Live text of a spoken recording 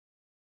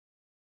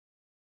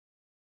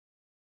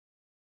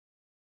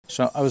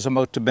So I was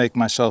about to make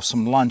myself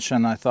some lunch,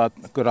 and I thought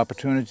a good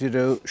opportunity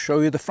to show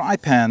you the fry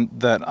pan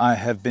that I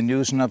have been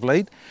using of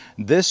late.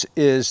 This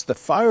is the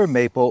Fire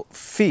Maple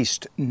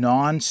Feast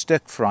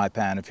non-stick fry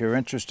pan. If you're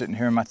interested in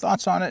hearing my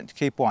thoughts on it,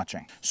 keep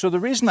watching. So the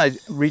reason I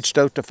reached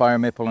out to Fire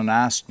Maple and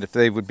asked if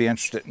they would be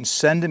interested in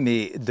sending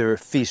me their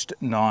Feast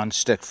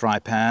non-stick fry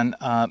pan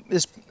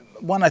is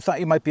one, I thought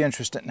you might be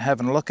interested in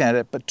having a look at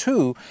it, but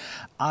two,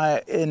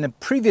 in a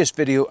previous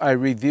video I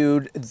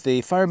reviewed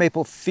the Fire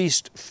Maple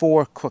Feast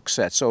 4 cook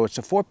set. So it's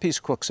a 4-piece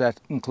cook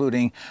set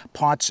including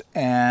pots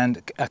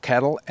and a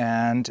kettle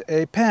and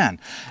a pan.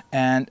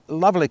 And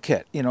lovely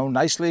kit, you know,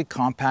 nicely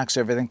compacts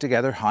everything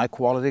together, high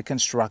quality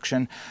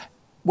construction.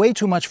 Way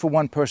too much for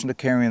one person to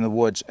carry in the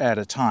woods at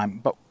a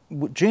time. But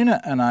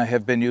Gina and I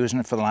have been using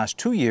it for the last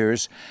 2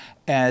 years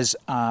as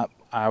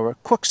our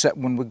cook set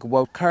when we go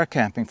out car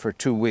camping for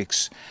 2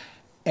 weeks.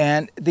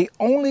 And the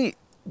only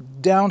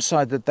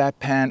downside that that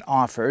pan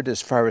offered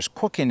as far as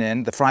cooking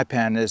in, the fry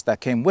pan is that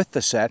came with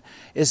the set,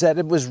 is that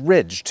it was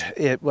ridged.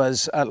 It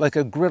was like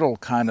a griddle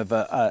kind of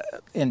a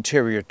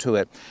interior to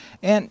it.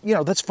 And you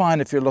know, that's fine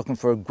if you're looking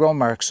for grill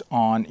marks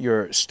on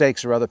your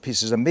steaks or other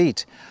pieces of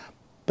meat.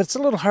 But it's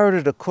a little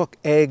harder to cook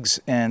eggs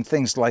and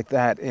things like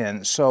that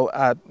in. So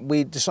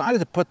we decided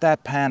to put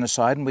that pan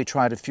aside, and we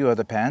tried a few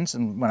other pans.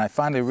 And when I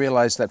finally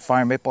realized that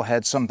Fire Maple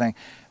had something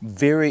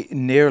very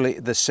nearly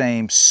the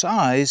same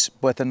size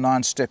with a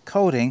non-stick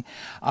coating,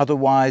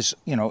 otherwise,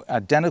 you know,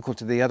 identical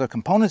to the other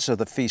components of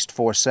the Feast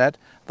 4 set,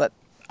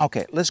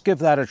 okay, let's give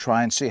that a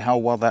try and see how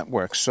well that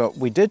works. So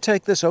we did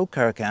take this out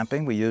car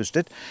camping, we used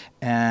it,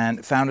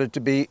 and found it to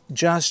be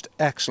just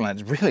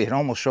excellent. Really, it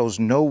almost shows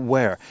no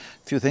wear.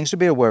 A few things to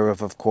be aware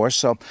of course.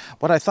 So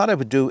what I thought I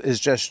would do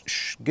is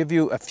just give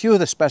you a few of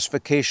the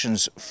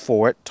specifications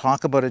for it,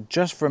 talk about it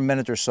just for a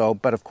minute or so,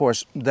 but of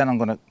course, then I'm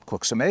gonna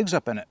cook some eggs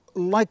up in it.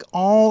 Like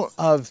all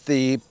of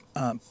the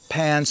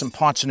pans and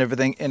pots and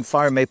everything in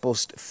Fire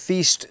Maple's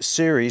Feast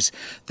series,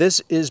 this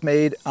is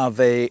made of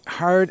a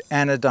hard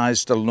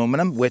anodized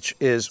aluminum, which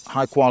is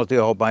high quality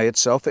all by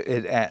itself.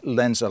 It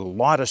lends a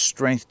lot of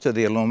strength to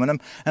the aluminum,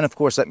 and of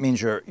course that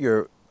means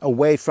you're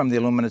away from the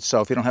aluminum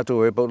itself. You don't have to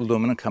worry about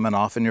aluminum coming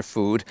off in your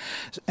food.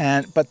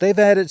 But they've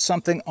added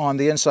something on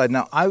the inside.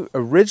 Now, I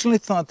originally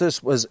thought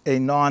this was a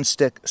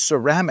non-stick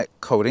ceramic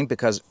coating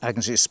because I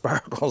can see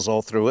sparkles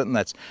all through it, and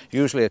that's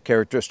usually a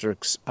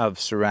characteristic of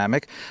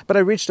ceramic. But I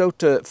reached out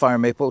to Fire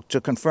Maple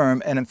to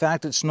confirm, and in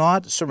fact, it's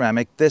not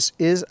ceramic. This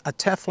is a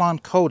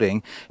Teflon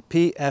coating,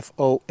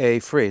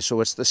 PFOA free.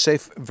 So it's the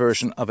safe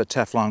version of a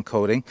Teflon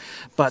coating.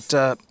 But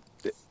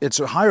it's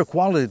a higher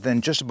quality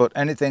than just about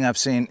anything I've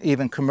seen,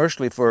 even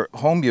commercially for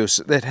home use.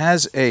 It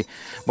has a,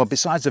 well,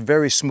 besides a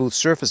very smooth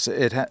surface,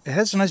 it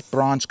has a nice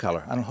bronze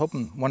color. I'm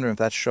wondering if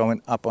that's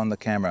showing up on the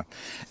camera.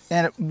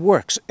 And it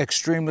works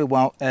extremely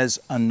well as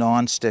a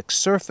non-stick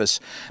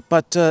surface.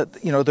 But,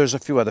 you know, there's a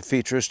few other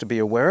features to be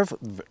aware of,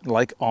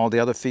 like all the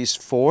other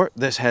Feast 4.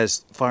 This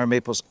has Fire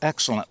Maple's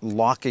excellent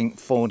locking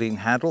folding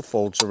handle,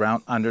 folds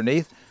around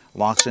underneath,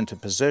 locks into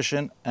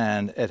position,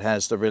 and it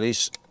has the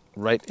release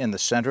right in the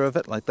center of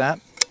it like that.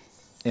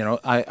 You know,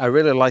 I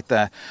really like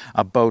that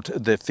about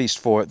the Feast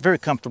 4. Very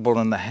comfortable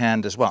in the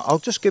hand as well. I'll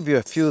just give you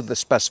a few of the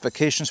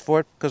specifications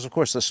for it because of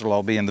course this will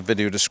all be in the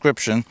video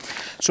description.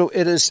 So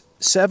it is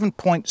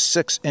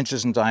 7.6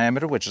 inches in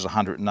diameter, which is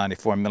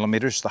 194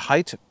 millimeters. The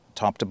height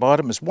top to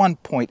bottom is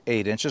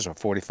 1.8 inches or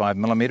 45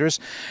 millimeters.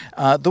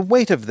 The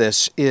weight of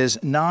this is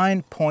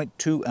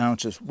 9.2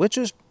 ounces, which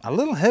is a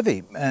little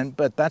heavy,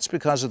 but that's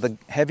because of the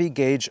heavy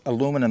gauge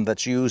aluminum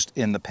that's used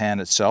in the pan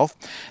itself,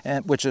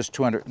 which is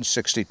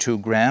 262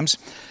 grams.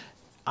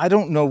 I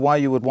don't know why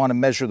you would want to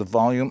measure the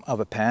volume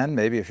of a pan,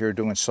 maybe if you're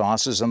doing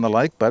sauces and the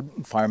like, but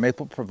Fire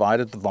Maple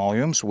provided the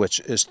volumes, which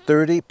is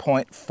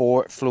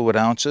 30.4 fluid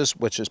ounces,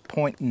 which is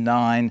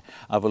 0.9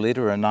 of a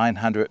liter or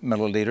 900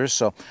 milliliters.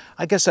 So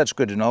I guess that's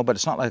good to know, but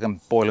it's not like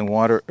I'm boiling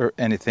water or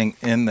anything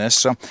in this.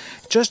 So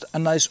just a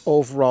nice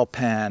overall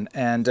pan.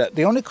 And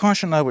the only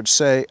caution I would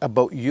say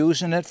about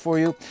using it for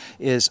you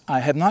is I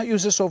have not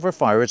used this over a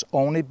fire. It's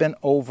only been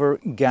over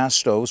gas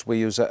stoves. We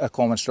use a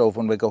Coleman stove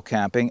when we go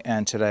camping,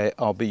 and today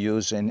I'll be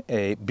using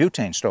a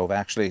butane stove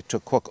actually to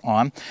cook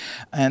on.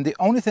 And the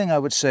only thing I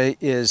would say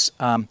is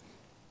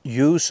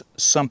use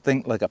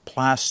something like a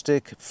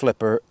plastic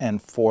flipper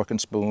and fork and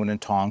spoon and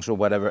tongs or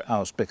whatever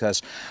else,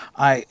 because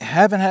I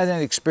haven't had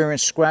any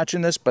experience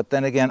scratching this, but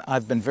then again,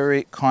 I've been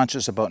very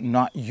conscious about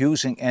not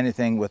using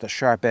anything with a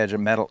sharp edge or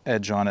metal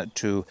edge on it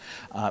to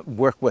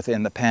work with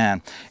in the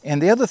pan. And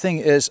the other thing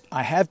is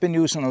I have been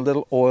using a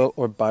little oil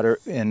or butter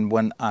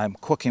when I'm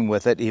cooking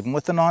with it. Even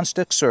with the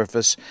non-stick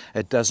surface,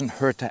 it doesn't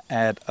hurt to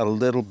add a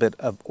little bit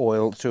of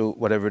oil to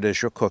whatever it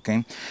is you're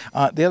cooking.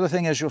 The other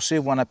thing is you'll see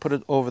when I put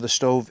it over the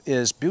stove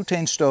is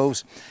butane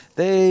stoves,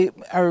 they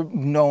are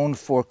known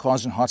for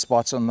causing hot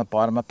spots on the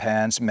bottom of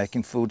pans,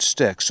 making food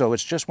stick. So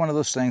it's just one of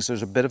those things,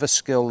 there's a bit of a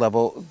skill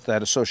level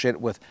that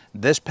associated with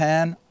this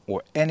pan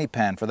or any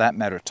pan for that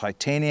matter.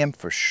 Titanium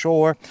for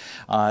sure,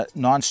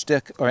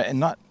 non-stick, or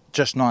not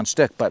just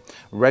non-stick, but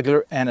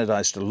regular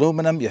anodized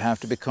aluminum, you have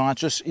to be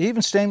conscious.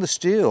 Even stainless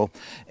steel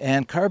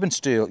and carbon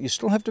steel, you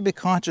still have to be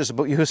conscious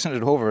about using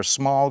it over a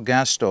small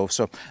gas stove.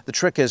 So the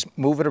trick is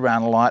move it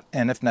around a lot,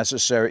 and if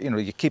necessary,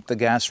 you keep the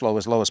gas flow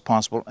as low as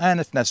possible, and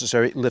if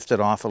necessary, lift it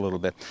off a little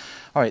bit.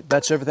 All right,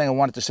 that's everything I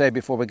wanted to say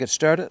before we get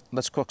started.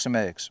 Let's cook some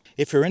eggs.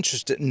 If you're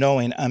interested in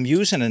knowing, I'm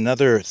using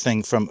another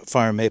thing from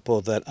Fire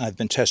Maple that I've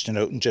been testing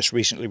out and just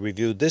recently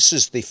reviewed. This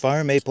is the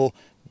Fire Maple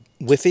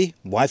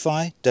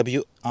Wi-Fi,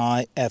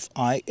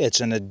 W-I-F-I. It's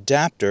an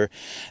adapter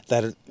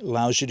that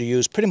allows you to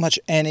use pretty much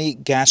any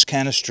gas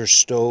canister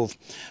stove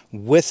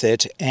with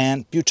it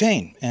and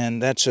butane,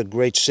 and that's a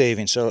great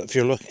saving. So if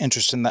you're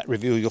interested in that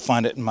review, you'll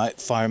find it in my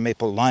Fire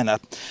Maple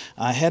lineup.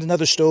 I had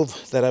another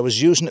stove that I was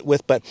using it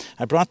with, but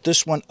I brought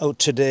this one out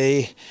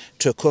today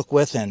to cook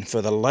with, and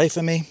for the life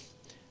of me,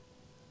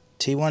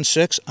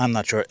 T16, I'm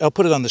not sure. I'll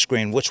put it on the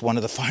screen which one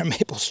of the Fire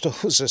Maple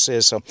stoves this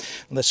is, so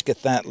let's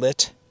get that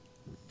lit.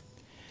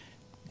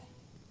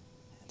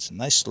 It's a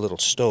nice little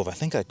stove. I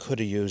think I could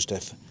have used a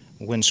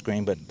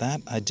windscreen, but that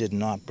I did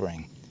not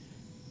bring.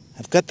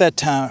 I've got that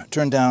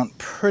turned down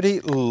pretty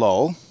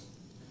low.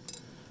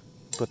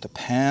 Put the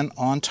pan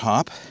on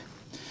top,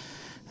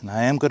 and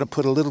I am going to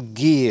put a little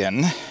ghee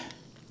in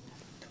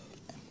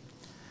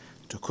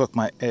to cook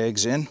my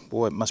eggs in.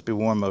 Boy, it must be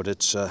warm out.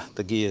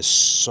 The ghee is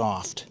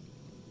soft.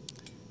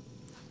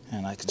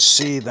 And I can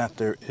see that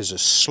there is a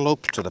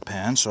slope to the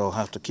pan, so I'll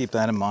have to keep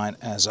that in mind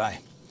as I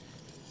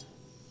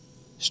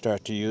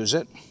start to use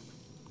it.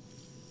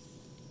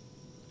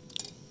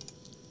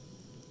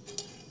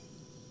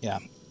 Yeah,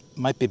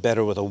 might be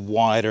better with a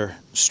wider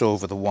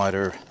stove with a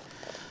wider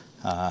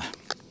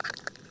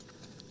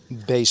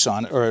base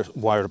on it, or a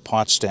wider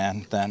pot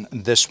stand than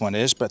this one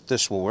is, but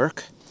this will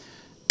work.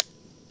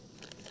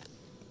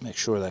 Make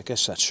sure that, I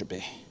guess that should be.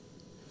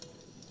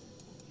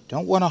 You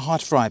don't want a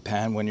hot fry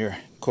pan when you're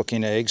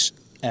cooking eggs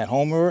at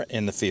home or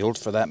in the field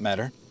for that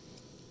matter.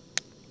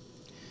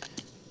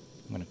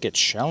 I'm going to get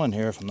shell in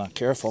here if I'm not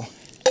careful.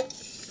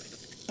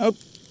 Oh,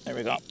 there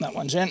we go. That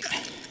one's in.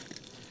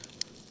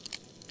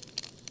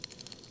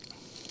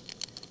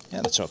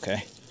 Yeah, that's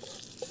okay.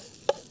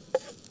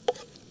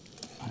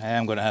 I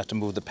am going to have to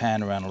move the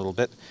pan around a little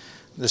bit.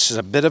 This is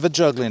a bit of a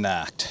juggling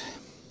act.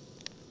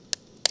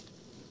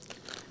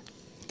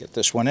 Get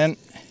this one in.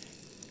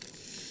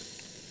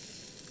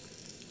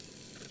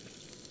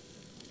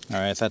 All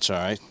right, that's all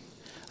right.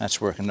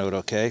 That's working out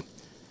okay.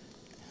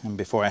 And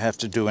before I have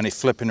to do any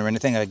flipping or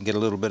anything, I can get a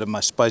little bit of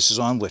my spices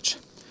on, which,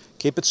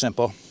 keep it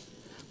simple.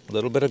 A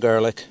little bit of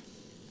garlic.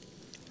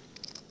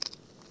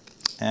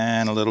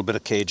 And a little bit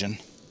of Cajun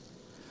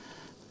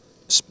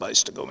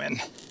spice to go in.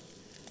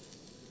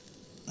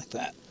 Like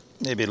that.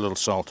 Maybe a little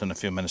salt in a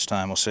few minutes'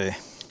 time, we'll see.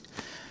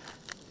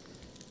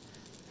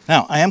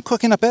 Now, I am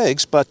cooking up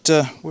eggs, but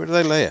where did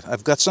I lay it?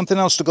 I've got something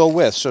else to go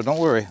with, so don't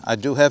worry. I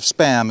do have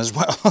Spam as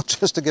well,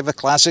 just to give a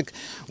classic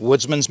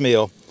woodsman's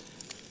meal.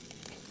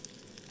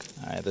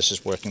 All right, this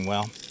is working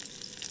well.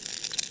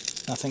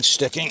 Nothing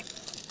sticking.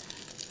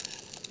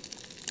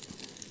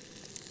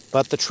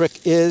 But the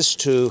trick is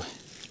to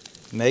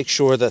make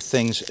sure that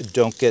things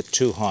don't get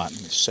too hot.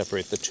 Let me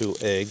separate the two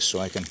eggs so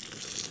I can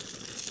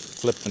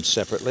flip them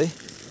separately.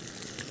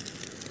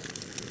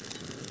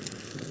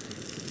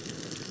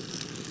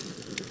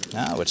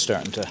 Now it's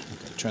starting to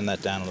turn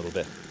that down a little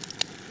bit.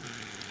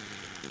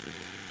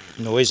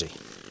 Noisy.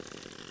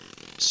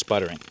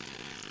 Sputtering.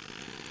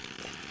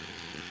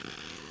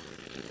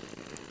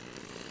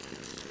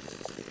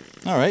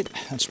 All right,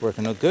 that's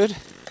working out good.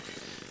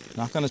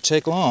 Not going to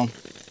take long.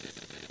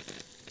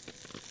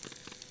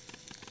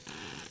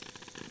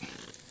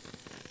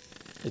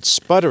 It's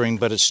sputtering,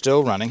 but it's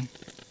still running.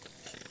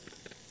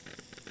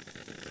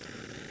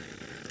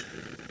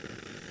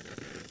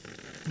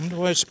 I wonder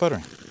why it's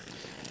sputtering.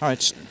 All right,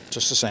 it's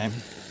just the same.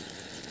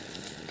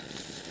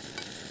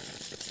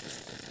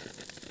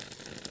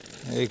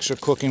 Eggs are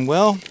cooking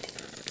well.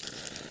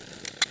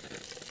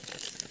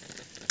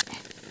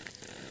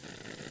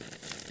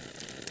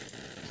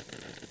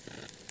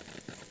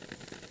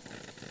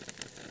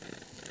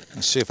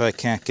 Let's see if I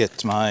can't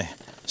get my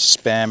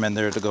Spam in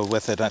there to go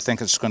with it. I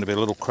think it's going to be a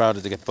little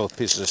crowded to get both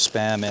pieces of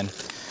Spam in.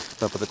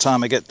 But by the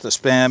time I get the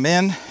Spam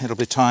in, it'll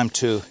be time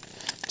to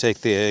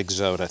take the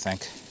eggs out, I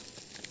think.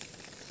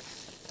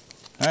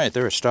 All right,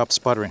 there it stopped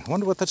sputtering. I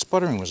wonder what that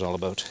sputtering was all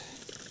about.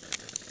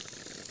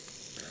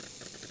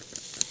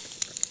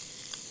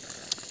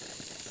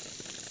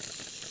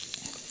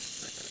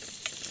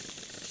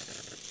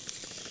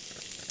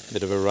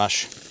 Bit of a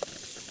rush.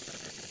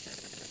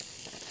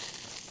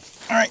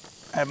 All right,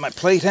 I have my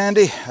plate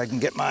handy. I can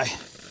get my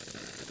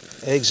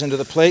eggs into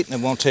the plate, and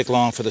it won't take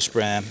long for the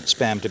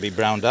Spam to be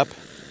browned up.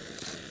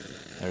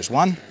 There's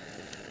one.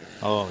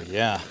 Oh,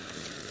 yeah.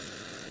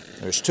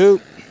 There's two.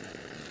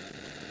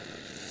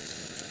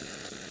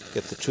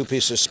 Get the two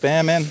pieces of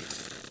Spam in.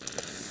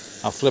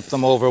 I'll flip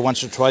them over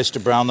once or twice to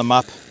brown them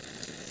up.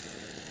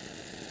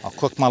 I'll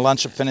cook my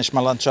lunch up, finish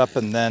my lunch up,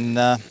 and then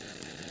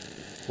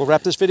we'll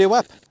wrap this video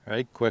up. All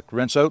Right, quick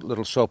rinse out,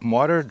 little soap and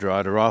water,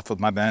 dried her off with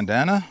my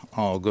bandana,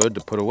 all good to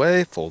put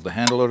away, fold the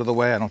handle out of the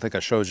way. I don't think I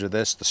showed you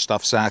this, the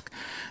stuff sack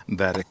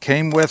that it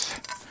came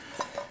with.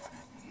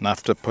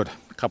 Enough to put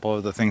a couple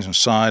of the things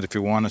inside if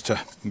you wanted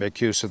to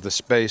make use of the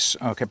space.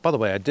 Okay, by the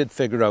way, I did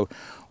figure out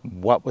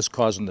what was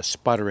causing the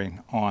sputtering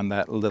on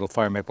that little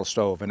fire maple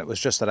stove, and it was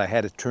just that I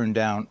had it turned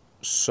down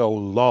so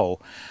low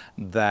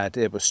that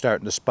it was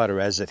starting to sputter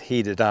as it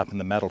heated up, and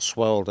the metal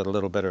swelled it a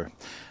little bit, or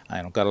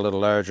got a little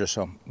larger.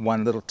 So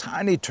one little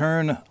tiny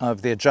turn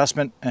of the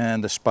adjustment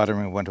and the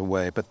sputtering went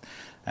away. But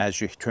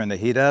as you turn the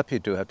heat up, you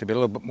do have to be a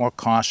little bit more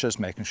cautious,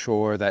 making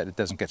sure that it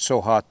doesn't get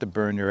so hot to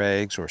burn your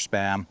eggs or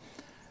Spam.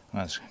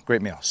 That's a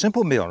great meal.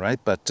 Simple meal, right?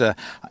 But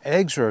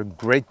eggs are a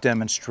great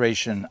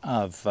demonstration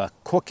of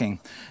cooking,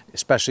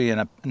 especially in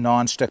a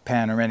non-stick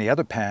pan or any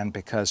other pan,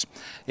 because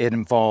it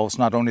involves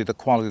not only the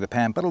quality of the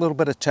pan, but a little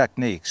bit of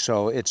technique.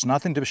 So it's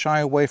nothing to shy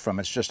away from.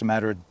 It's just a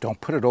matter of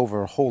don't put it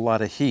over a whole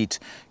lot of heat.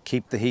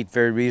 Keep the heat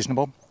very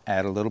reasonable.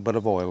 Add a little bit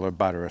of oil or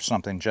butter or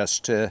something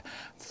just to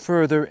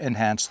further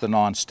enhance the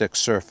non-stick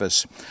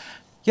surface.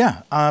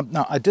 Yeah,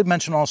 now I did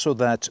mention also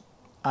that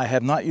I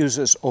have not used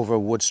this over a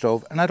wood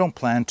stove, and I don't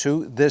plan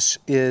to. This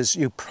is,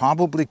 you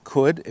probably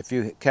could if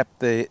you kept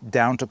the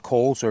down to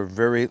coals or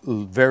very,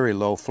 very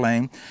low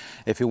flame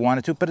if you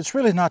wanted to, but it's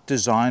really not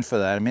designed for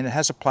that. I mean, it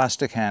has a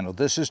plastic handle.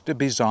 This is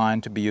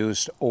designed to be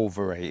used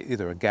over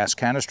either a gas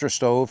canister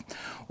stove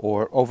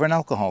or over an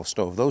alcohol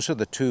stove. Those are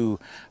the two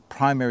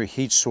primary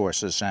heat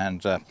sources,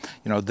 and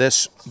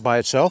this by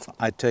itself,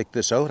 I'd take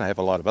this out. I have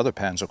a lot of other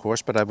pans, of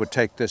course, but I would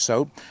take this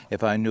out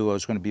if I knew I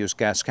was going to be used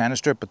gas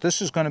canister. But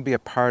this is going to be a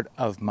part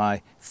of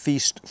my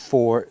Feast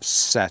 4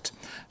 set,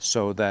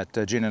 so that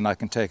Gina and I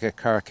can take it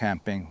car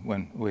camping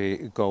when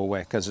we go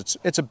away, because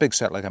it's a big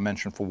set, like I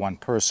mentioned, for one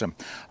person.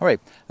 All right,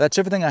 that's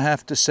everything I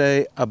have to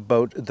say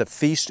about the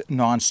Feast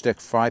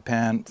non-stick fry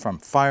pan from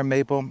Fire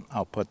Maple.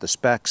 I'll put the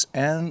specs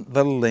and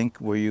the link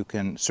where you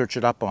can search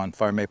it up on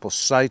Fire Maple's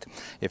site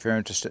if you're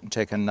interested in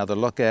taking another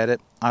look at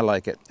it. I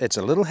like it. It's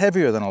a little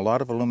heavier than a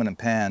lot of aluminum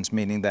pans,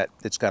 meaning that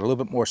it's got a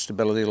little bit more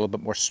stability, a little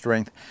bit more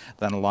strength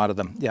than a lot of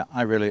them. Yeah,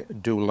 I really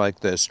do like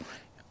this.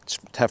 It's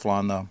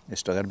Teflon though. You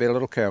still got to be a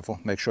little careful.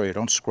 Make sure you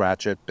don't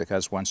scratch it,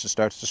 because once it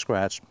starts to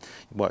scratch,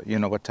 you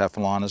know what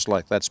Teflon is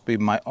like. That's be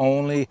my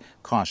only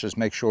caution.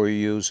 Make sure you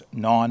use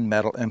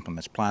non-metal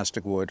implements,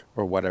 plastic, wood,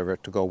 or whatever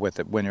to go with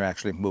it when you're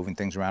actually moving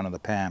things around in the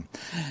pan.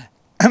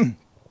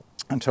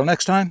 Until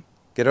next time,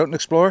 get out and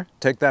explore.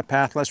 Take that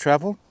path less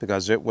traveled,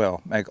 because it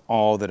will make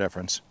all the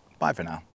difference. Bye for now.